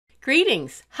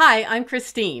Greetings. Hi, I'm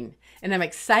Christine, and I'm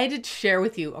excited to share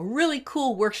with you a really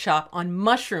cool workshop on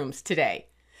mushrooms today.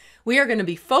 We are going to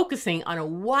be focusing on a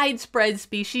widespread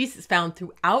species that's found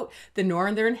throughout the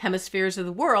northern hemispheres of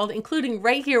the world, including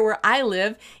right here where I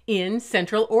live in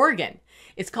Central Oregon.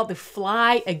 It's called the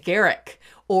Fly Agaric,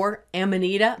 or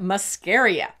Amanita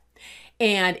muscaria.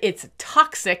 And it's a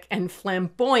toxic and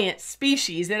flamboyant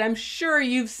species that I'm sure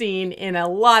you've seen in a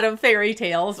lot of fairy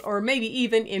tales or maybe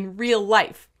even in real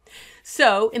life.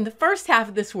 So in the first half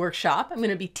of this workshop, I'm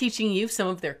going to be teaching you some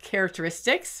of their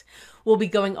characteristics. We'll be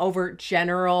going over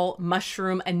general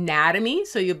mushroom anatomy,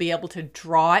 so you'll be able to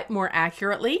draw it more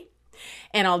accurately.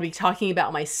 And I'll be talking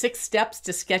about my 6 steps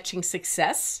to sketching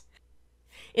success.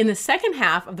 In the second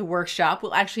half of the workshop,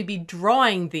 we'll actually be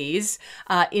drawing these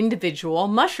individual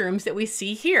mushrooms that we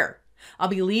see here. I'll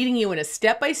be leading you in a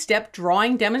step-by-step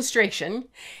drawing demonstration,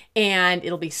 and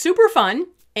it'll be super fun,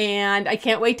 and I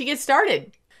can't wait to get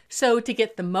started. So to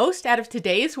get the most out of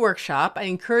today's workshop, I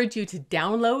encourage you to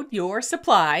download your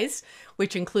supplies,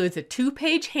 which includes a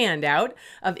 2-page handout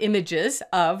of images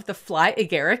of the Fly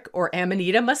Agaric or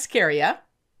Amanita muscaria.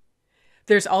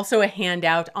 There's also a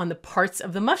handout on the parts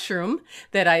of the mushroom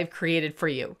that I've created for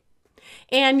you.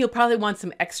 And you'll probably want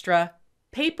some extra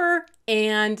paper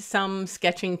and some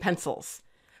sketching pencils.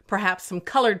 Perhaps some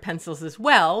colored pencils as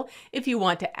well, if you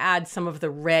want to add some of the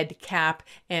red cap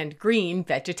and green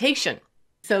vegetation.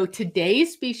 So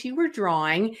today's species we're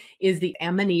drawing is the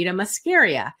Amanita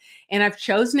muscaria, and I've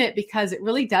chosen it because it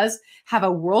really does have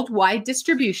a worldwide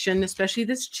distribution, especially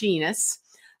this genus.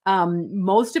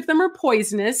 Most of them are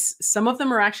poisonous, some of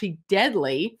them are actually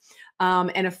deadly,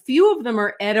 and a few of them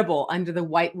are edible under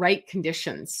the right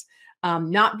conditions.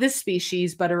 Not this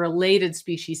species, but a related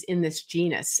species in this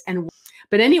genus.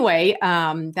 But anyway,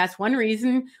 that's one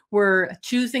reason we're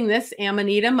choosing this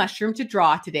Amanita mushroom to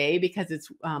draw today, because it's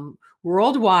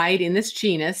worldwide in this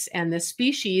genus, and this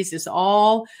species is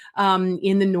all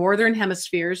in the northern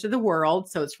hemispheres of the world,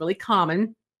 so it's really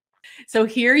common. So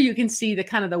here you can see the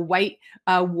kind of the white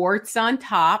warts on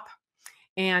top,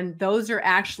 and those are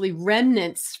actually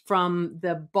remnants from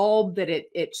the bulb that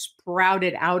it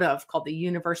sprouted out of, called the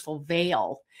universal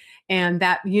veil. And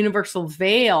that universal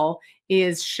veil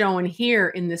is shown here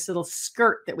in this little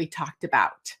skirt that we talked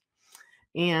about.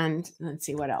 And let's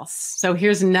see what else. So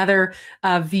here's another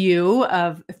view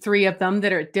of 3 of them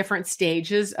that are at different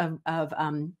stages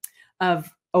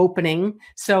of opening.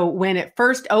 So when it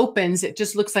first opens, it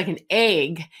just looks like an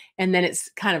egg, and then it's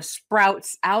kind of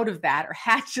sprouts out of that, or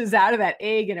hatches out of that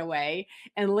egg in a way,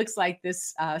 and looks like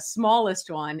this smallest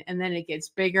one. And then it gets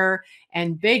bigger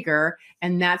and bigger,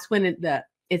 and that's when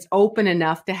it's open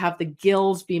enough to have the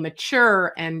gills be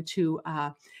mature and to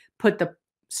put the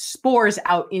spores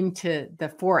out into the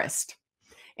forest.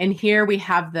 And here we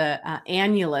have the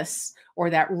annulus, or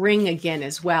that ring again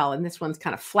as well. And this one's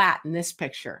kind of flat in this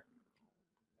picture.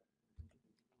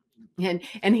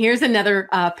 And here's another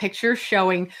picture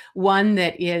showing one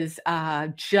that is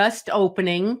just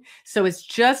opening. So it's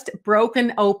just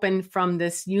broken open from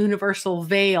this universal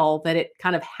veil that it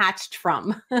kind of hatched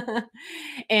from.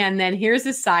 And then here's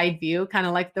a side view, kind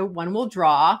of like the one we'll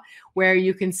draw, where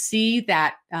you can see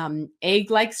that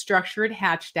egg-like structure it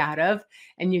hatched out of.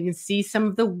 And you can see some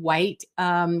of the white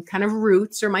kind of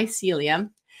roots or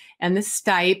mycelium, and the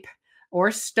stipe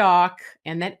or stalk,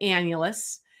 and that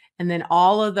annulus. And then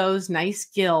all of those nice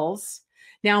gills.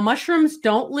 Now, mushrooms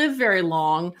don't live very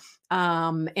long.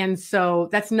 And so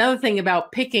that's another thing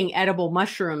about picking edible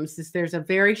mushrooms, is there's a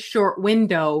very short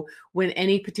window when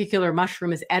any particular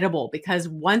mushroom is edible, because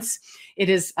once it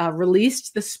has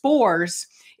released the spores,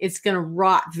 it's going to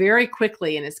rot very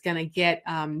quickly, and it's going to get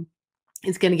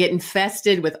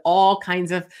infested with all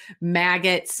kinds of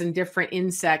maggots and different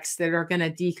insects that are going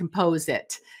to decompose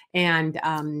it. And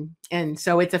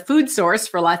so it's a food source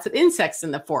for lots of insects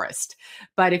in the forest.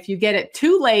 But if you get it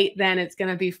too late, then it's going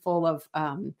to be full of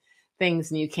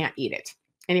things and you can't eat it.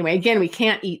 Anyway, again, we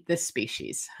can't eat this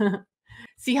species.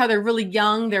 See how they're really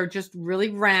young? They're just really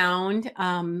round,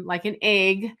 like an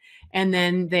egg. And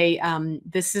then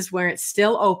this is where it's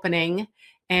still opening.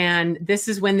 And this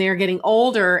is when they're getting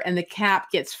older and the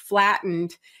cap gets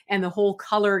flattened and the whole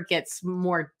color gets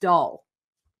more dull.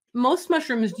 Most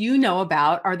mushrooms you know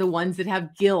about are the ones that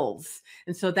have gills.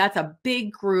 And so that's a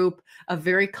big group of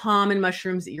very common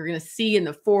mushrooms that you're going to see in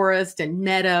the forest and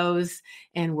meadows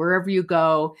and wherever you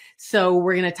go. So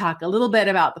we're going to talk a little bit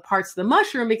about the parts of the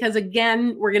mushroom, because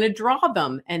again, we're going to draw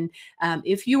them. And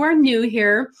if you are new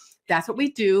here, that's what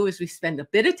we do, is we spend a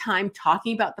bit of time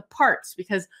talking about the parts,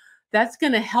 because that's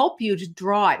going to help you to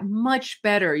draw it much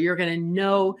better. You're going to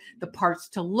know the parts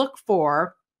to look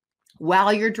for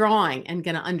while you're drawing, and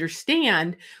going to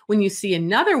understand when you see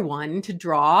another one to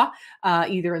draw,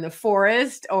 either in the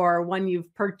forest or one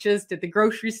you've purchased at the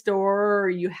grocery store or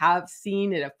you have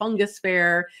seen at a fungus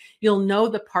fair. You'll know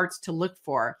the parts to look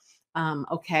for.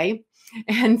 Okay.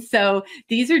 And so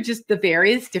these are just the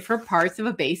various different parts of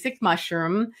a basic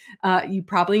mushroom. You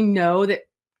probably know that,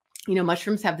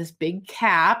 mushrooms have this big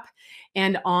cap,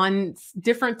 and on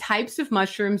different types of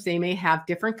mushrooms, they may have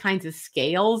different kinds of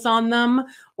scales on them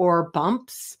or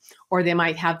bumps, or they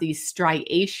might have these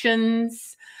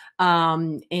striations.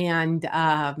 Of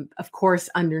course,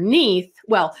 underneath,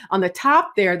 well, on the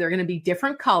top there, they're going to be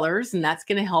different colors, and that's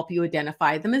going to help you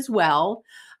identify them as well.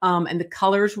 And the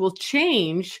colors will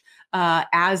change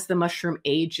as the mushroom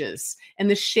ages, and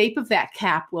the shape of that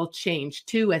cap will change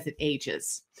too as it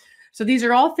ages. So these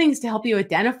are all things to help you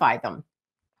identify them.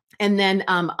 And then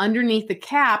underneath the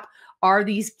cap are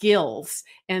these gills,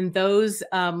 and those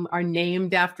are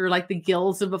named after like the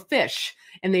gills of a fish,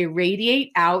 and they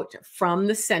radiate out from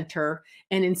the center,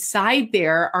 and inside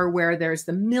there are where there's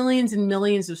the millions and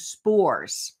millions of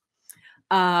spores.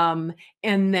 And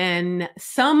then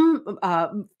some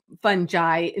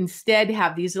fungi instead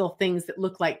have these little things that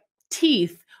look like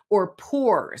teeth or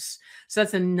pores. So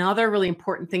that's another really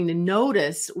important thing to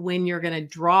notice when you're going to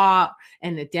draw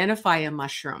and identify a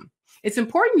mushroom. It's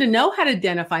important to know how to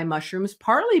identify mushrooms,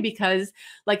 partly because,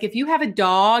 like, if you have a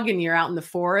dog and you're out in the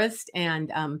forest,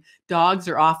 and dogs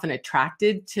are often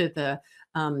attracted to the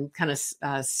kind of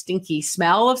stinky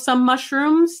smell of some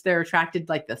mushrooms. They're attracted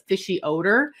like the fishy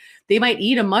odor. They might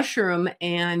eat a mushroom,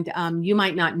 and you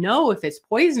might not know if it's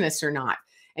poisonous or not.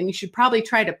 And you should probably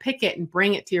try to pick it and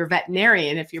bring it to your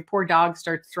veterinarian if your poor dog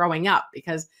starts throwing up,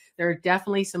 because there are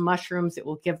definitely some mushrooms that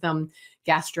will give them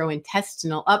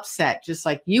gastrointestinal upset, just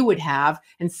like you would have,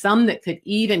 and some that could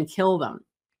even kill them.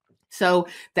 So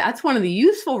that's one of the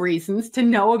useful reasons to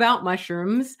know about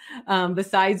mushrooms,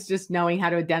 besides just knowing how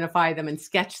to identify them and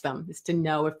sketch them, is to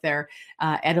know if they're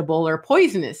edible or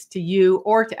poisonous to you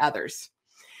or to others.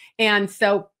 And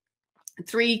so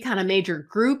three kind of major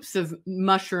groups of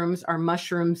mushrooms are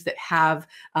mushrooms that have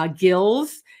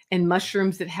gills, and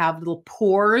mushrooms that have little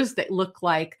pores that look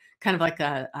like kind of like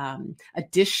a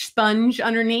dish sponge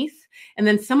underneath. And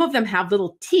then some of them have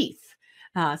little teeth.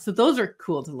 So those are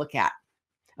cool to look at.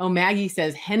 Oh, Maggie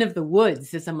says hen of the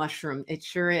woods is a mushroom. It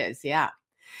sure is. Yeah.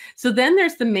 So then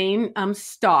there's the main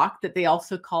stalk that they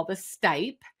also call the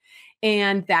stipe.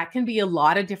 And that can be a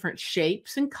lot of different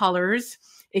shapes and colors.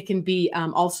 It can be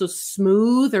also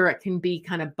smooth, or it can be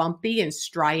kind of bumpy and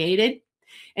striated.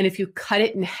 And if you cut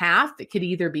it in half, it could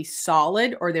either be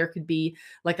solid, or there could be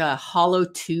like a hollow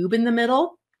tube in the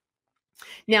middle.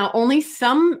 Now, only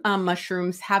some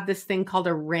mushrooms have this thing called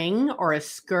a ring or a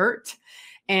skirt.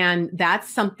 And that's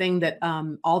something that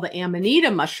all the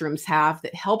Amanita mushrooms have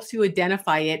that helps you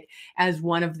identify it as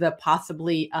one of the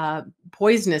possibly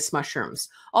poisonous mushrooms,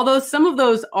 although some of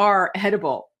those are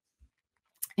edible.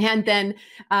 And then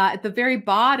at the very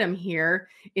bottom here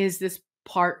is this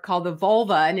part called the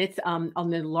vulva, and it's an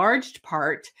enlarged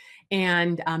part.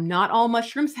 And not all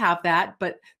mushrooms have that,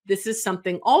 but this is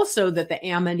something also that the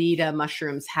Amanita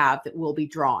mushrooms have that we'll be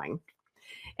drawing.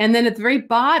 And then at the very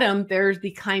bottom, there's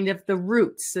the kind of the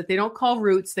roots that they don't call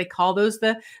roots. They call those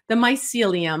the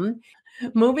mycelium.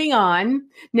 Moving on.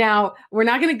 Now, we're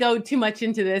not going to go too much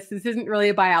into this. This isn't really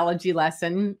a biology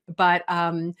lesson, but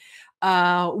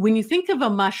when you think of a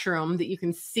mushroom that you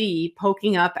can see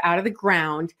poking up out of the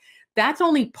ground, that's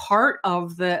only part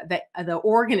of the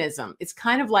organism. It's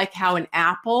kind of like how an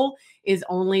apple is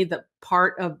only the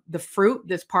part of the fruit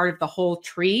that's part of the whole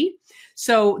tree.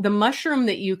 So the mushroom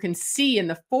that you can see in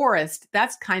the forest,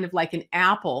 that's kind of like an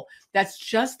apple. That's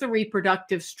just the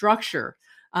reproductive structure.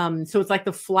 So it's like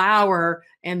the flower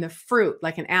and the fruit,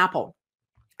 like an apple.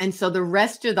 And so the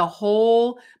rest of the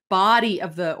whole body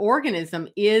of the organism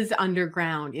is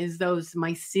underground, is those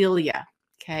mycelia.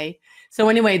 Okay. So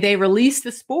anyway, they release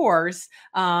the spores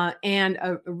and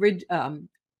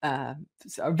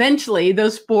so eventually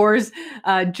those spores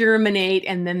germinate,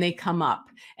 and then they come up.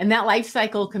 And that life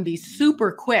cycle can be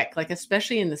super quick, like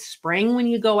especially in the spring when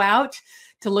you go out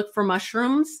to look for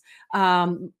mushrooms.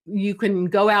 You can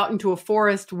go out into a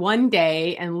forest one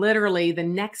day, and literally the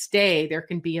next day there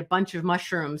can be a bunch of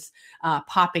mushrooms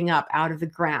popping up out of the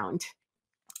ground.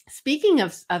 Speaking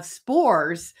of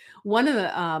spores, one of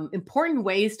the important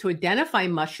ways to identify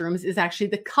mushrooms is actually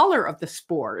the color of the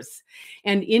spores.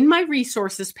 And in my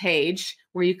resources page,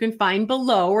 where you can find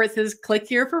below where it says click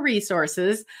here for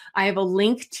resources. I have a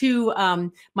link to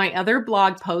my other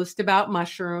blog post about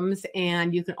mushrooms,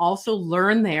 and you can also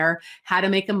learn there how to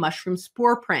make a mushroom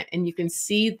spore print. And you can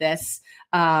see this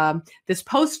this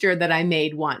poster that I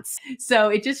made once. So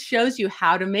it just shows you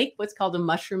how to make what's called a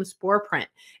mushroom spore print.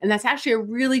 And that's actually a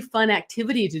really fun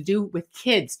activity to do with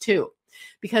kids too,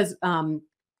 because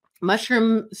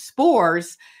mushroom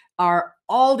spores are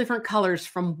all different colors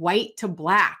from white to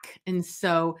black. And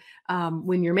so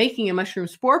when you're making a mushroom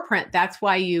spore print, that's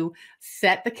why you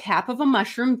set the cap of a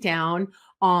mushroom down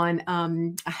on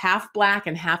a half black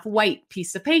and half white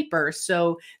piece of paper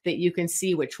so that you can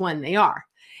see which one they are.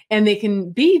 And they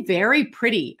can be very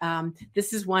pretty.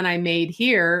 This is one I made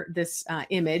here, this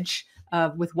image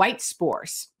with white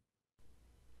spores.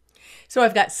 So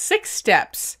I've got 6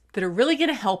 steps that are really going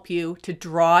to help you to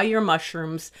draw your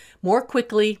mushrooms more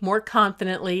quickly, more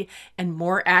confidently, and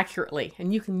more accurately.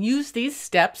 And you can use these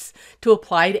steps to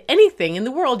apply to anything in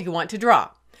the world you want to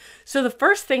draw. So the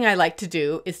first thing I like to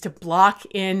do is to block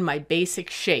in my basic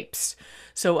shapes.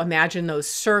 So imagine those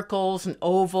circles and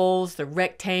ovals, the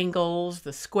rectangles,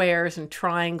 the squares and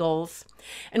triangles.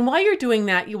 And while you're doing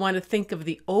that, you want to think of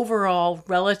the overall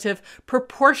relative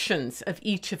proportions of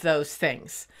each of those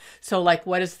things. So like,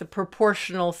 what is the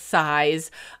proportional size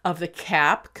of the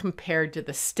cap compared to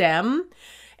the stem,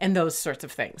 and those sorts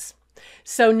of things.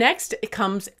 So next it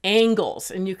comes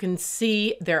angles, and you can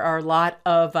see there are a lot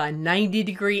of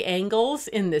 90-degree angles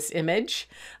in this image,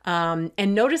 and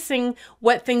noticing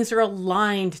what things are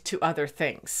aligned to other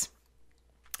things.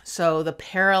 So the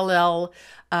parallel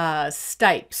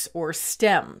stipes or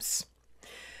stems.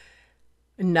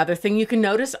 Another thing you can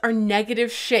notice are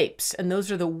negative shapes, and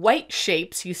those are the white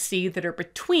shapes you see that are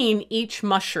between each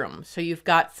mushroom. So you've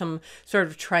got some sort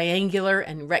of triangular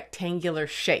and rectangular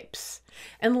shapes.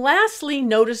 And lastly,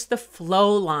 notice the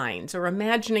flow lines, or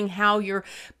imagining how your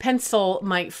pencil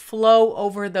might flow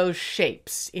over those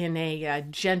shapes in a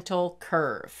gentle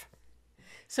curve.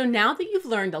 So now that you've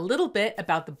learned a little bit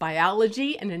about the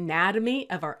biology and anatomy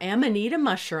of our Amanita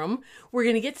mushroom, we're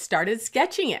going to get started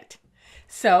sketching it.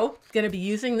 So I'm going to be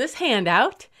using this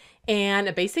handout and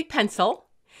a basic pencil,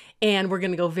 and we're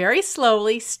going to go very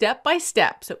slowly, step by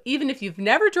step. So even if you've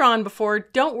never drawn before,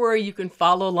 don't worry, you can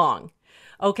follow along.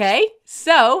 Okay,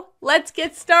 so let's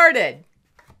get started.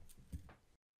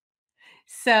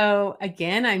 So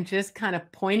again, I'm just kind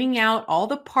of pointing out all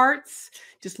the parts,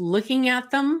 just looking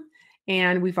at them.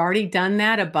 And we've already done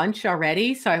that a bunch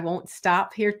already, so I won't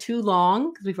stop here too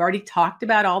long because we've already talked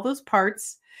about all those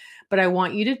parts. But I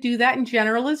want you to do that in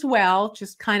general as well,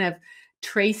 just kind of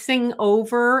tracing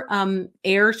over,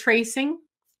 air tracing.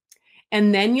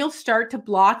 And then you'll start to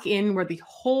block in where the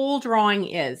whole drawing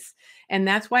is. And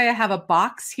that's why I have a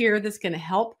box here that's going to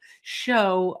help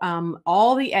show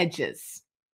all the edges.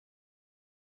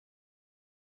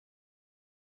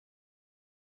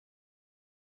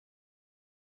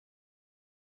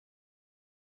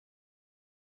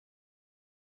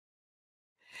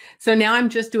 So now I'm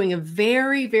just doing a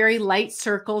very, very light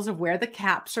circles of where the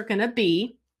caps are going to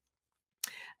be.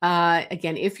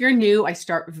 Again, if you're new, I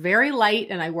start very light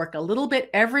and I work a little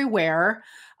bit everywhere,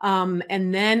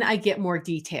 and then I get more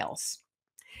details.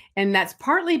 And that's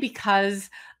partly because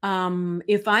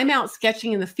if I'm out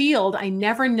sketching in the field, I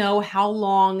never know how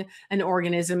long an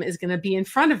organism is going to be in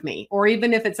front of me. Or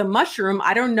even if it's a mushroom,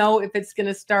 I don't know if it's going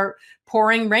to start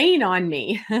pouring rain on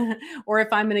me or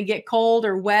if I'm going to get cold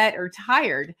or wet or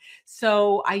tired.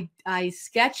 So I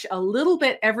sketch a little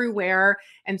bit everywhere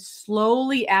and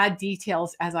slowly add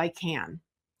details as I can.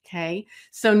 Okay.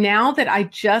 So now that I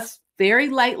just very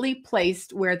lightly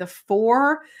placed where the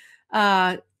 4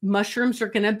 mushrooms are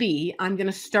going to be, I'm going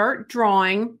to start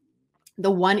drawing the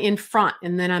one in front,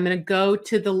 and then I'm going to go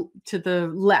to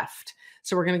the left.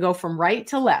 So we're going to go from right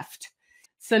to left.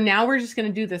 So now we're just going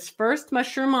to do this first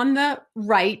mushroom on the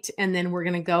right, and then we're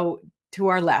going to go to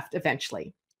our left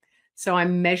eventually. So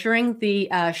I'm measuring the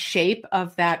shape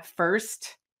of that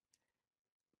first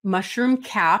mushroom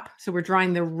cap. So we're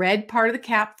drawing the red part of the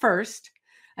cap first.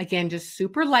 Again, just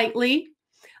super lightly.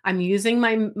 I'm using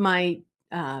my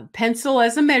pencil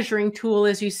as a measuring tool.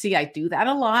 As you see, I do that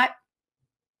a lot.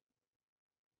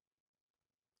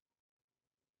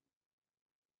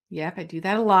 Yep, I do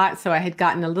that a lot. So I had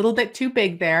gotten a little bit too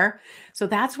big there. So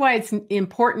that's why it's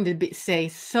important to say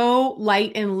so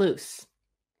light and loose.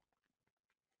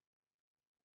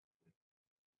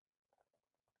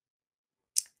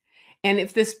 And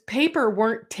if this paper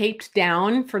weren't taped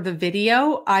down for the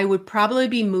video, I would probably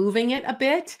be moving it a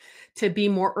bit to be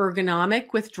more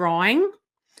ergonomic with drawing.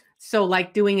 So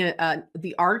like doing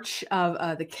the arch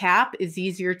of the cap is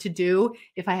easier to do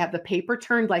if I have the paper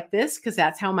turned like this, because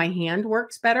that's how my hand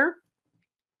works better.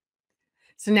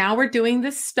 So now we're doing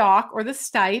the stalk or the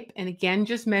stipe, and again,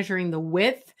 just measuring the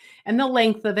width and the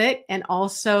length of it, and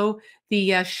also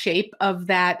the shape of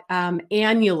that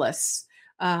annulus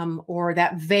or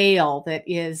that veil that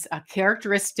is a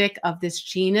characteristic of this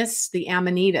genus, the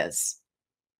Amanitas.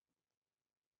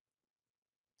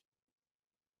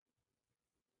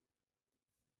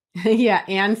 Yeah,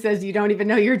 Anne says you don't even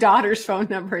know your daughter's phone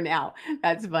number now.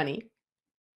 That's funny.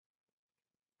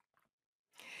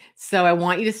 So I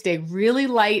want you to stay really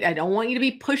light. I don't want you to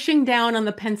be pushing down on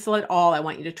the pencil at all. I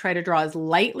want you to try to draw as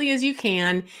lightly as you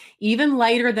can, even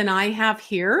lighter than I have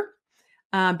here,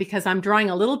 because I'm drawing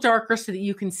a little darker so that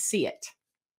you can see it.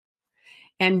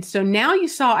 And so now you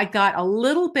saw I got a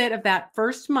little bit of that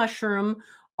first mushroom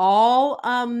all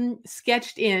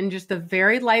sketched in, just the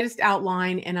very lightest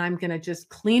outline, and I'm going to just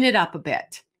clean it up a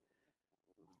bit.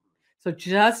 So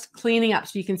just cleaning up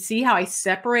so you can see how I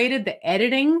separated the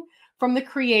editing from the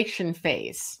creation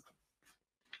phase.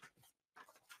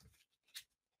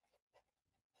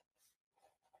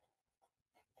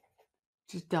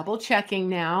 Just double checking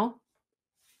now.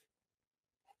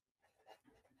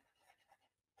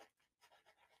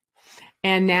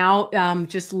 And now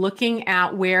just looking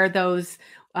at where those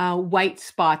white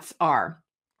spots are.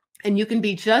 And you can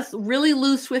be just really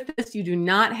loose with this. You do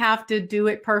not have to do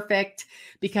it perfect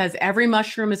because every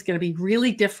mushroom is going to be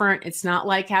really different. It's not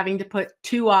like having to put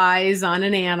 2 eyes on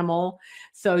an animal.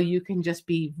 So you can just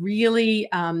be really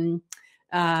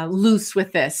loose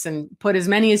with this and put as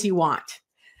many as you want.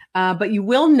 But you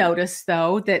will notice,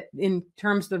 though, that in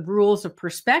terms of the rules of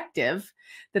perspective,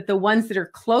 that the ones that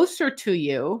are closer to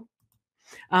you,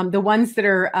 the ones that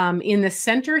are in the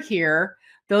center here,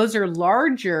 those are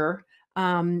larger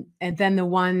and then the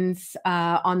ones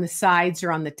on the sides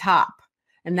are on the top.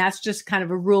 And that's just kind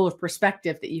of a rule of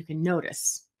perspective that you can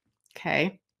notice.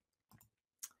 Okay.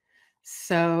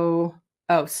 So,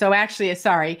 so actually,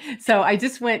 sorry. So I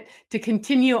just went to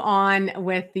continue on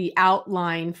with the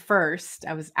outline first.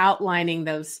 I was outlining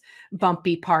those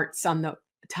bumpy parts on the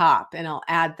top, and I'll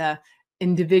add the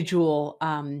individual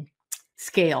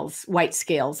scales, white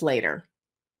scales later.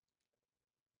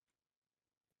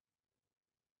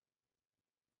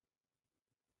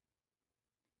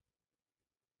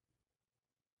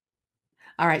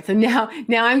 All right, so now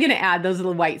I'm going to add those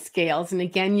little white scales. And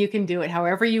again, you can do it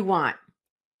however you want.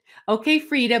 Okay,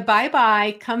 Frida,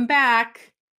 bye-bye. Come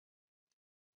back.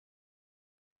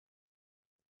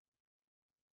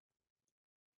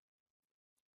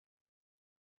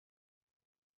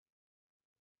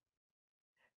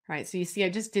 All right, so you see I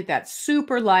just did that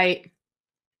super light.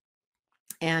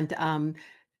 And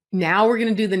now we're going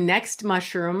to do the next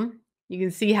mushroom. You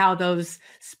can see how those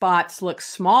spots look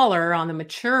smaller on the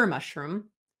mature mushroom.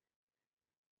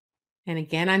 And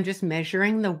again, I'm just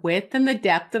measuring the width and the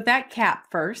depth of that cap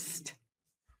first.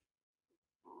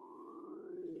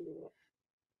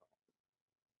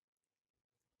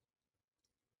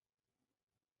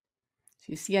 So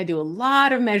you see I do a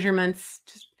lot of measurements,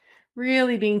 just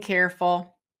really being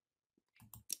careful.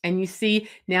 And you see,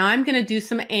 now I'm going to do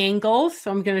some angles.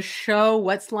 So I'm going to show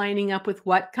what's lining up with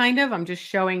what kind of. I'm just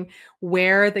showing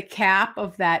where the cap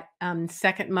of that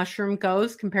second mushroom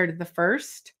goes compared to the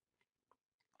first.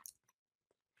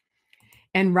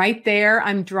 And right there,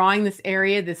 I'm drawing this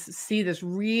area, see this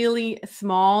really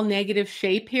small negative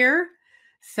shape here.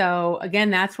 So again,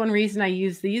 that's one reason I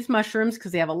use these mushrooms,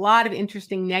 because they have a lot of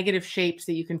interesting negative shapes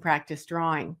that you can practice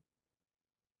drawing.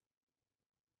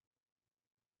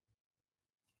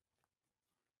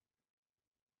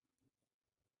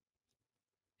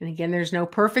 And again, there's no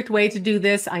perfect way to do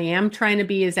this. I am trying to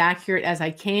be as accurate as I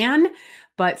can,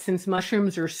 but since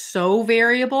mushrooms are so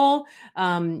variable,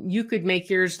 you could make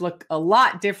yours look a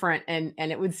lot different and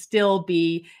it would still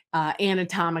be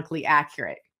anatomically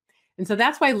accurate. And so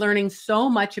that's why learning so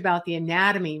much about the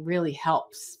anatomy really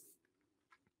helps.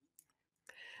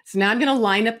 So now I'm going to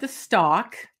line up the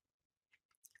stalk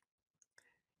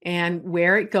and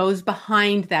where it goes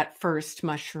behind that first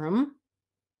mushroom.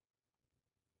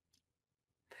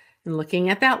 And looking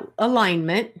at that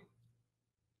alignment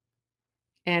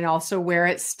and also where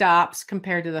it stops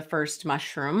compared to the first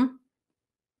mushroom.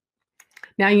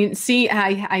 Now you can see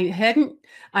I hadn't,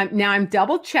 now I'm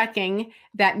double checking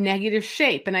that negative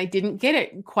shape, and I didn't get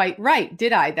it quite right,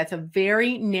 did I? That's a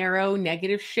very narrow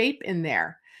negative shape in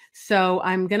there. So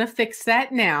I'm going to fix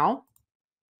that now.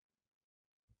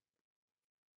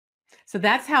 So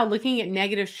that's how looking at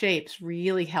negative shapes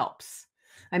really helps.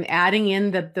 I'm adding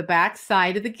in the back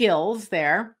side of the gills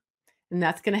there, and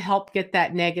that's going to help get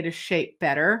that negative shape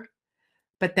better.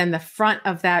 but then the front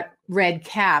of that red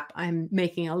cap, I'm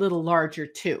making a little larger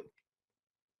too.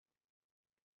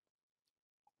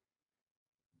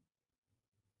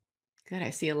 Good.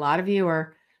 I see a lot of you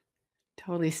are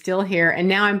totally still here. And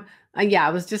now yeah,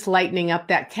 I was just lightening up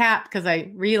that cap because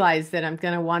I realized that I'm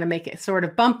going to want to make it sort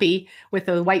of bumpy with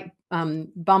the white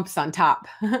bumps on top.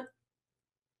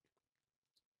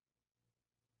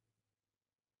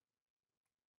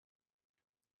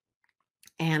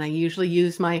 And I usually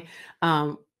use my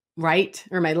right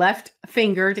or my left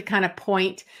finger to kind of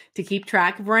point to keep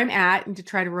track of where I'm at and to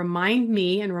try to remind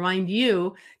me and remind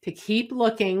you to keep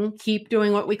looking, keep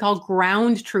doing what we call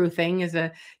ground truthing, is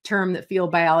a term that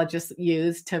field biologists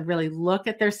use to really look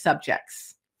at their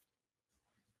subjects.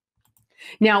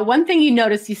 Now, one thing you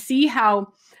notice, you see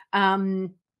how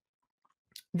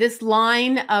this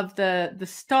line of the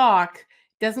stalk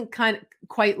doesn't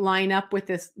quite line up with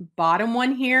this bottom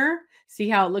one here. See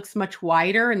how it looks much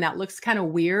wider, and that looks kind of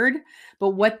weird. But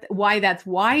why that's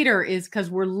wider is because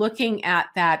we're looking at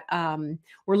that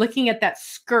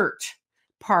skirt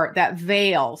part, that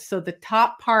veil. So the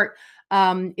top part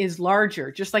is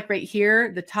larger, just like right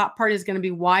here. The top part is going to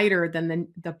be wider than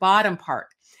the bottom part,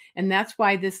 and that's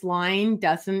why this line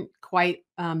doesn't quite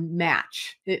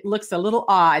match. It looks a little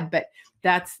odd, but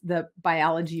that's the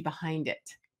biology behind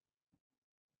it.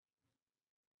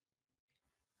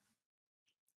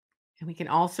 And we can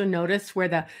also notice where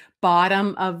the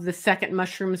bottom of the second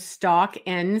mushroom stalk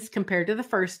ends compared to the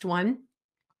first one.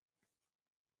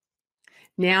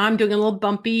 Now I'm doing a little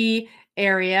bumpy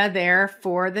area there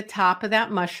for the top of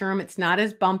that mushroom. It's not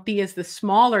as bumpy as the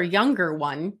smaller, younger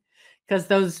one, because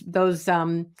those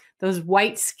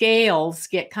white scales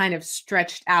get kind of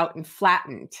stretched out and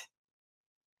flattened.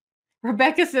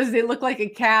 Rebecca says they look like a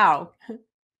cow.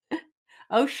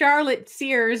 Oh, Charlotte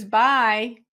Sears,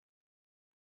 bye.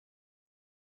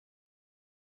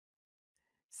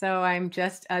 So I'm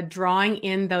just drawing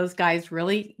in those guys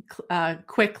really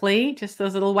quickly, just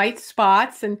those little white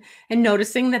spots, and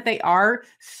noticing that they are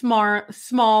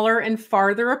smaller and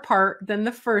farther apart than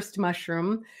the first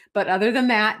mushroom. But other than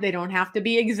that, they don't have to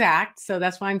be exact. So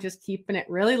that's why I'm just keeping it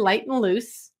really light and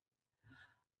loose.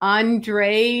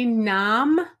 Andre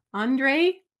Nam,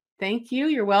 Andre, thank you.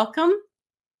 You're welcome.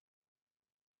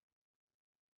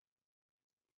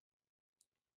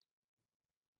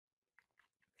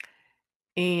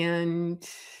 And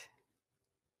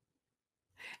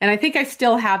I think I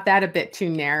still have that a bit too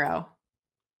narrow,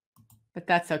 but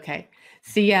that's okay.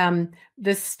 See,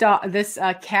 this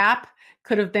cap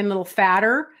could have been a little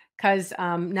fatter because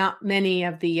not many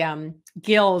of the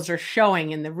gills are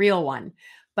showing in the real one.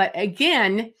 But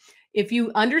again, if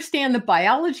you understand the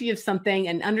biology of something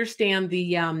and understand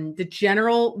the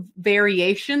general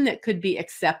variation that could be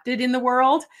accepted in the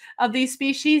world of these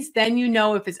species, then you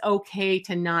know if it's okay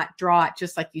to not draw it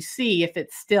just like you see, if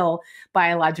it's still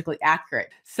biologically accurate.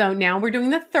 So now we're doing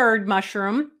the third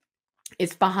mushroom.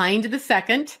 It's behind the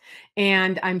second,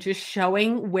 and I'm just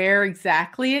showing where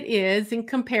exactly it is in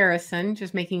comparison,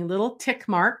 just making little tick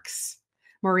marks.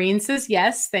 Maureen says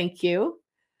yes, thank you.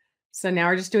 So now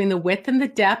we're just doing the width and the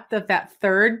depth of that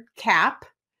third cap.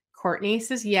 Courtney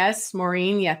says yes.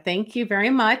 Maureen, yeah, thank you very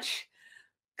much.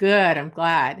 Good, I'm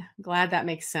glad. That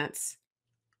makes sense.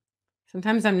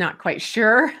 Sometimes I'm not quite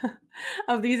sure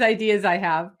of these ideas I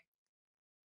have.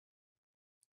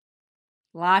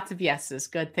 Lots of yeses.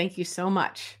 Good, thank you so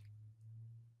much.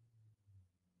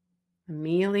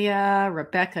 Amelia,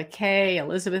 Rebecca K,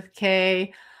 Elizabeth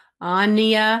K,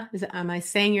 Anya. Am I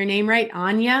saying your name right?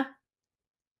 Anya?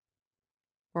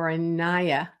 Or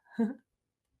Anaya?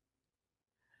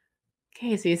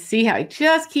 Okay, so you see how I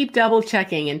just keep double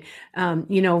checking.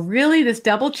 And, really this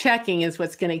double checking is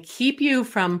what's going to keep you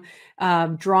from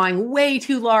drawing way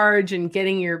too large and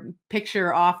getting your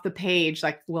picture off the page,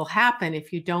 like will happen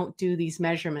if you don't do these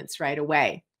measurements right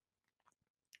away.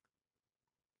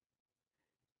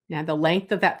 Now the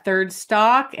length of that third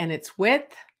stalk and its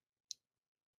width.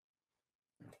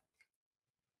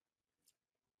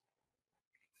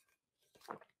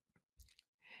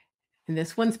 And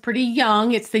this one's pretty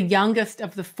young. It's the youngest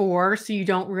of the four, so you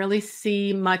don't really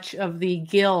see much of the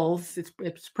gills.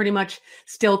 It's pretty much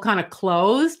still kind of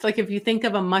closed. Like if you think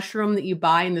of a mushroom that you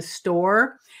buy in the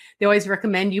store, they always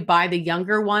recommend you buy the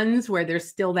younger ones where there's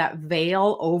still that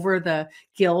veil over the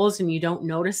gills and you don't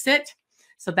notice it.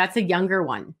 So that's a younger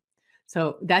one.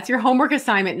 So that's your homework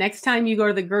assignment. Next time you go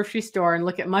to the grocery store and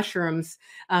look at mushrooms,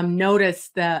 notice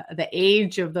the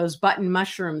age of those button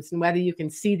mushrooms and whether you can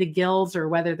see the gills or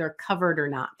whether they're covered or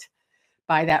not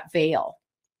by that veil.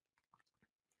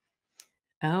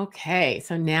 Okay,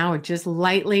 so now we're just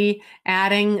lightly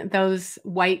adding those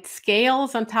white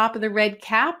scales on top of the red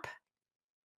cap.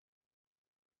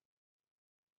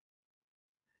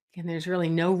 And there's really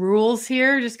no rules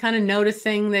here, just kind of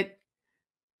noticing that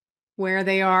where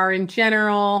they are in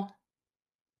general.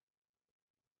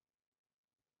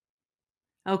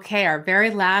 Okay, our very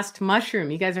last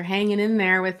mushroom. You guys are hanging in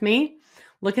there with me,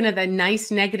 looking at that nice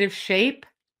negative shape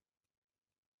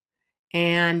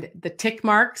and the tick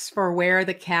marks for where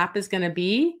the cap is going to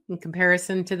be in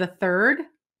comparison to the third.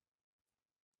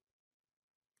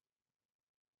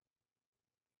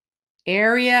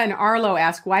 Aria and Arlo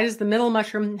ask, why does the middle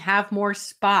mushroom have more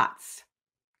spots?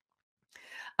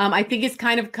 I think it's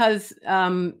kind of because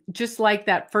just like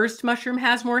that first mushroom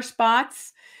has more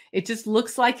spots, it just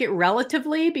looks like it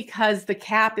relatively because the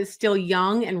cap is still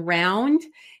young and round.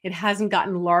 It hasn't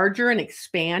gotten larger and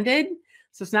expanded.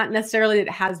 So it's not necessarily that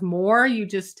it has more. You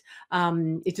just,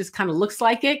 it just kind of looks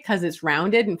like it because it's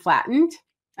rounded and flattened.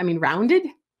 I mean, rounded.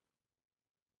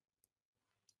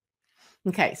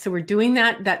 Okay, so we're doing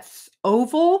that's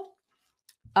oval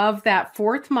of that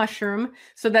fourth mushroom.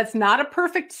 So that's not a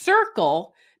perfect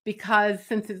circle because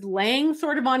since it's laying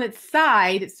sort of on its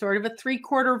side, it's sort of a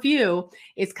 3/4 view.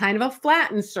 It's kind of a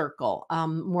flattened circle,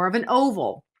 more of an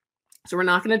oval. So we're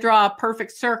not going to draw a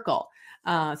perfect circle.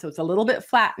 So it's a little bit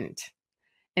flattened.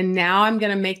 And now I'm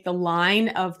going to make the line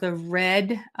of the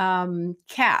red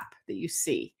cap that you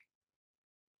see.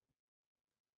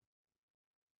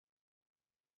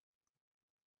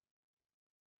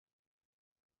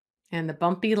 And the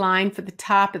bumpy line for the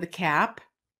top of the cap.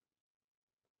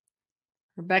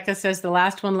 Rebecca says the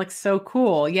last one looks so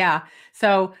cool. Yeah.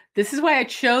 So this is why I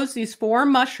chose these 4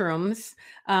 mushrooms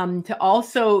to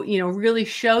also, really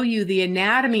show you the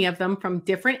anatomy of them from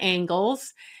different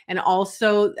angles and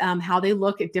also how they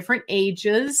look at different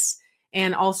ages.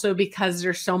 And also because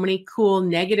there's so many cool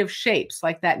negative shapes,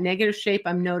 like that negative shape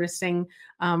I'm noticing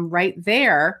right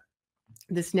there.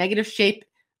 This negative shape,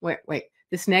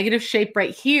 this negative shape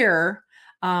right here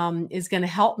is going to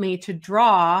help me to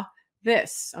draw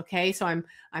this. Okay, so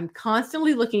I'm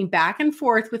constantly looking back and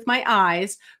forth with my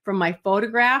eyes from my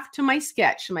photograph to my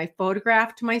sketch, my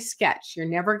photograph to my sketch. You're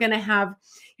never going to have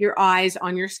your eyes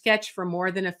on your sketch for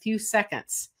more than a few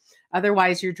seconds.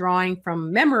 Otherwise, you're drawing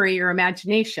from memory or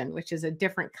imagination, which is a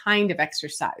different kind of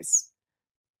exercise.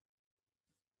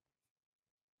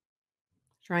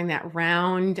 Drawing that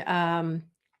round kind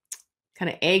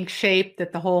of egg shape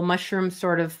that the whole mushroom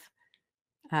sort of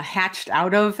hatched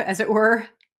out of, as it were.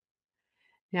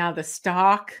 Now the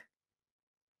stalk.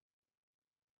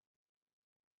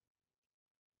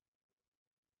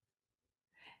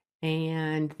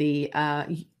 And the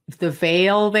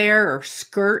veil there, or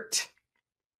skirt.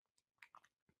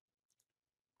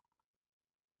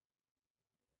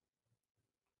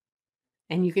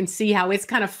 And you can see how it's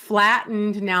kind of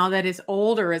flattened now that it's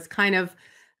older. It's kind of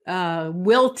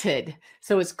wilted.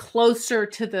 So it's closer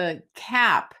to the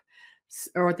cap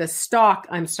or the stalk,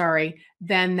 I'm sorry,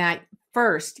 than that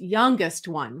first youngest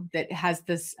one that has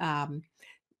this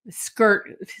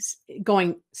skirt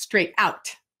going straight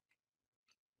out.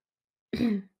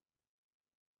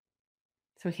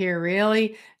 So here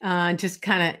really just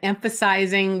kind of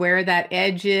emphasizing where that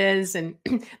edge is, and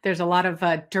there's a lot of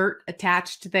dirt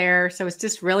attached there. So it's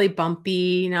just really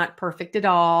bumpy, not perfect at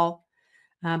all.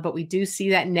 But we do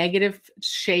see that negative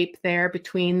shape there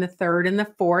between the third and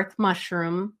the fourth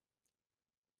mushroom.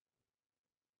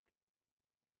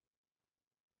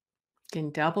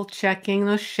 Again, double checking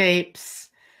those shapes.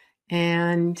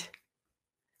 And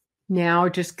now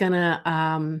just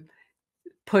gonna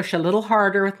push a little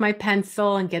harder with my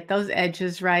pencil and get those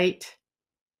edges right.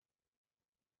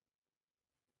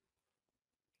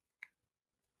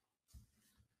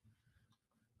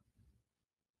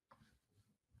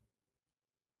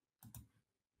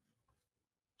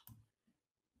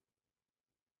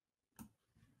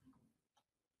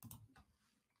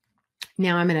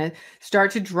 Now I'm going to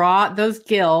start to draw those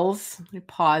gills. Let me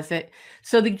pause it.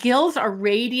 So the gills are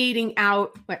radiating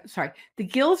out. The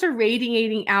gills are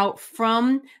radiating out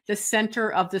from the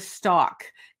center of the stalk,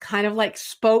 kind of like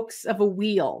spokes of a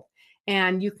wheel.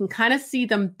 And you can kind of see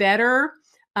them better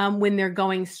when they're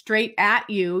going straight at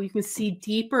you. You can see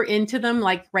deeper into them,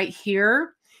 like right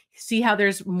here. See how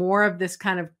there's more of this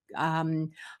kind of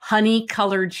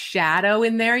honey-colored shadow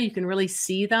in there. You can really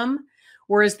see them.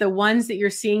 Whereas the ones that you're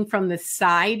seeing from the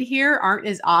side here aren't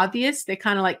as obvious. They're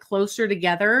kind of like closer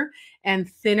together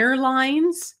and thinner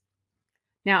lines.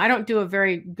 Now, I don't do a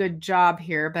very good job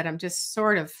here, but I'm just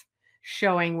sort of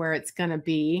showing where it's going to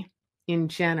be in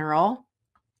general.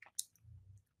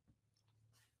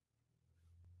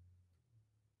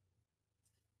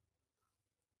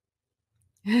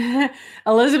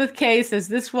 Elizabeth K says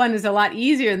this one is a lot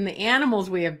easier than the animals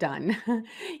we have done.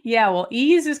 Yeah, well,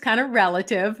 ease is kind of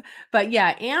relative, but yeah,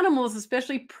 animals,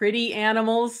 especially pretty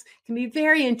animals, can be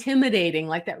very intimidating,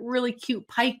 like that really cute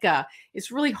pica.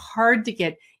 It's really hard to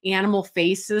get animal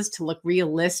faces to look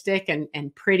realistic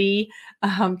and pretty.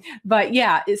 But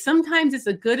yeah, sometimes it's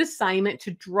a good assignment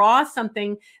to draw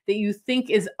something that you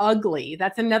think is ugly.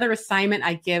 That's another assignment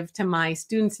I give to my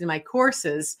students in my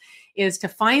courses, is to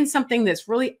find something that's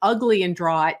really ugly and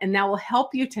draw it, and that will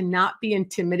help you to not be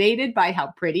intimidated by how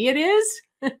pretty it is.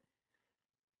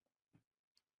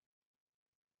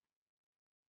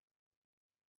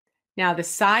 Now, the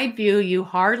side view, you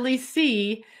hardly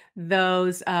see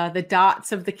those, the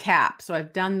dots of the cap. So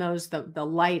I've done those the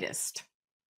lightest.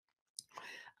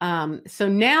 So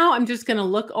now I'm just going to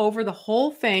look over the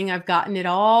whole thing. I've gotten it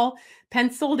all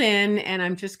penciled in, and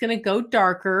I'm just going to go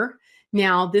darker.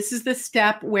 Now, this is the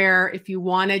step where if you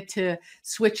wanted to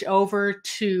switch over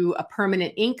to a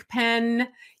permanent ink pen,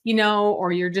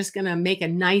 or you're just going to make a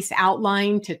nice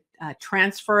outline to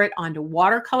transfer it onto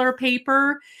watercolor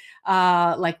paper,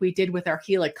 like we did with our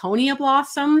heliconia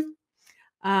blossom.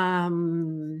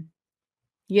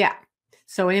 Yeah.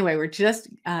 So anyway, we're just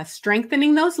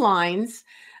strengthening those lines.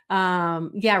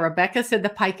 Yeah, Rebecca said the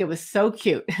pica was so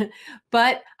cute,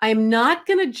 but I'm not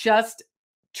going to just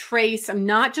trace. I'm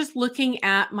not just looking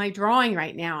at my drawing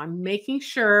right now. I'm making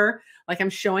sure, like I'm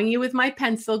showing you with my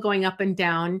pencil going up and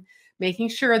down, making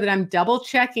sure that I'm double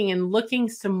checking and looking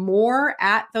some more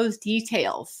at those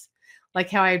details, like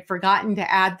how I had forgotten to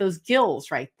add those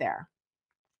gills right there.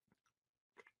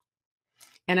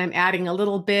 And I'm adding a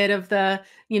little bit of the,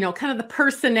 kind of the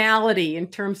personality in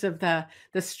terms of the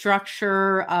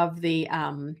structure of the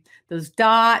those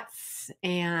dots.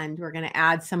 And we're going to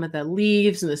add some of the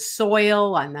leaves and the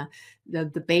soil on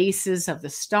the bases of the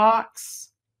stalks.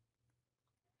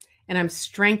 And I'm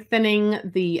strengthening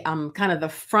the kind of the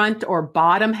front or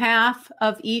bottom half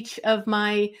of each of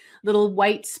my little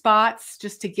white spots,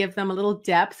 just to give them a little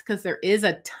depth, because there is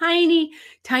a tiny,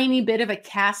 tiny bit of a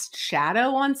cast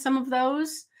shadow on some of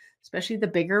those, especially the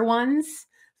bigger ones.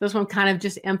 Those one kind of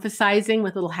just emphasizing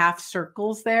with little half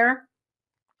circles there.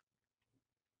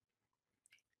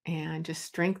 And just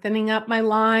strengthening up my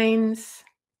lines,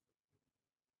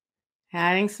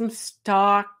 adding some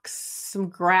stalks, some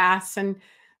grass, and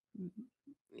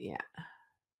yeah.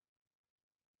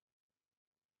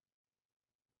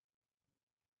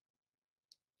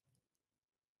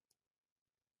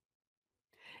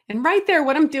 And right there,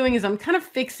 what I'm doing is I'm kind of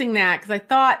fixing that, because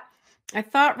I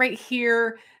thought right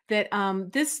here that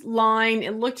this line,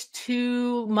 it looked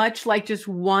too much like just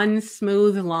one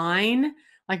smooth line.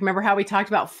 Like, remember how we talked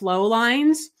about flow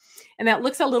lines? And that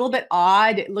looks a little bit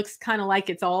odd. It looks kind of like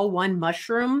it's all one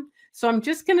mushroom. So I'm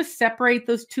just going to separate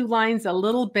those two lines a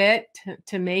little bit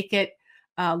to make it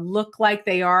look like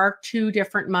they are two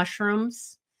different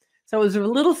mushrooms. So it was a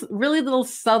really little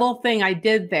subtle thing I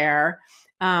did there.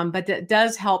 But it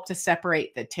does help to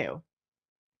separate the two.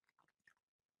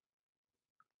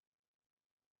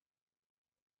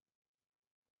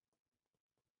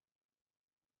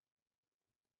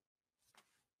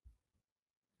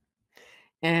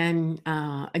 And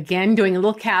again, doing a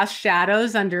little cast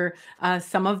shadows under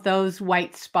some of those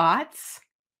white spots.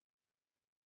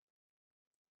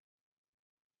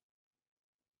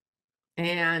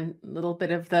 And a little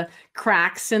bit of the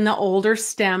cracks in the older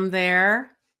stem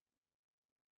there.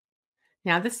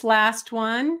 Now this last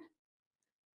one,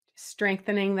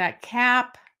 strengthening that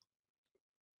cap,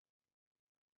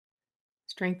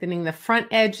 strengthening the front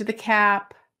edge of the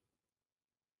cap.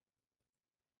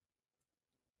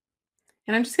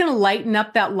 And I'm just going to lighten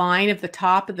up that line of the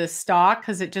top of the stalk,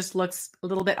 because it just looks a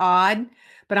little bit odd.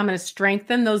 But I'm going to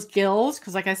strengthen those gills,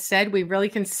 because like I said, we really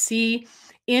can see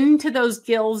into those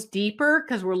gills deeper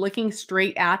because we're looking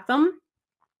straight at them.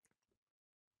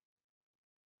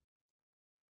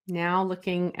 Now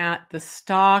looking at the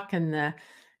stalk and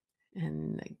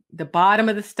the bottom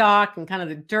of the stalk and kind of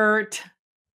the dirt.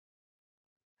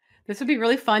 This would be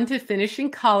really fun to finish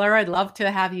in color. I'd love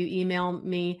to have you email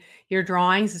me your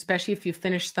drawings, especially if you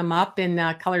finish them up in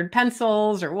colored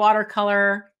pencils or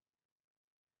watercolor.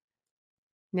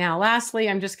 Now, lastly,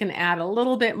 I'm just going to add a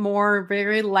little bit more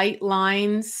very light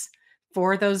lines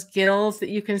for those gills that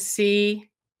you can see.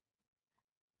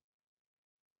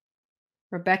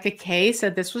 Rebecca K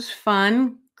said this was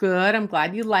fun. Good. I'm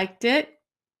glad you liked it.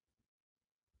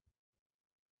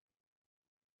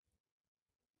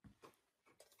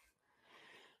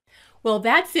 Well,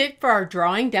 that's it for our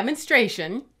drawing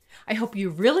demonstration. I hope you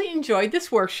really enjoyed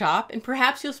this workshop, and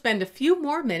perhaps you'll spend a few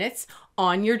more minutes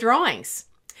on your drawings.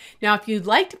 Now, if you'd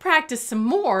like to practice some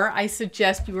more, I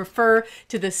suggest you refer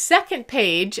to the second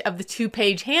page of the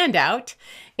 2-page handout,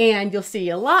 and you'll see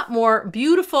a lot more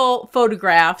beautiful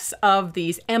photographs of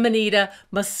these Amanita,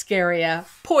 muscaria,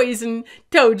 poison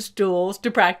toadstools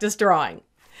to practice drawing.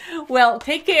 Well,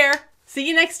 take care. See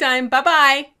you next time.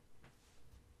 Bye-bye.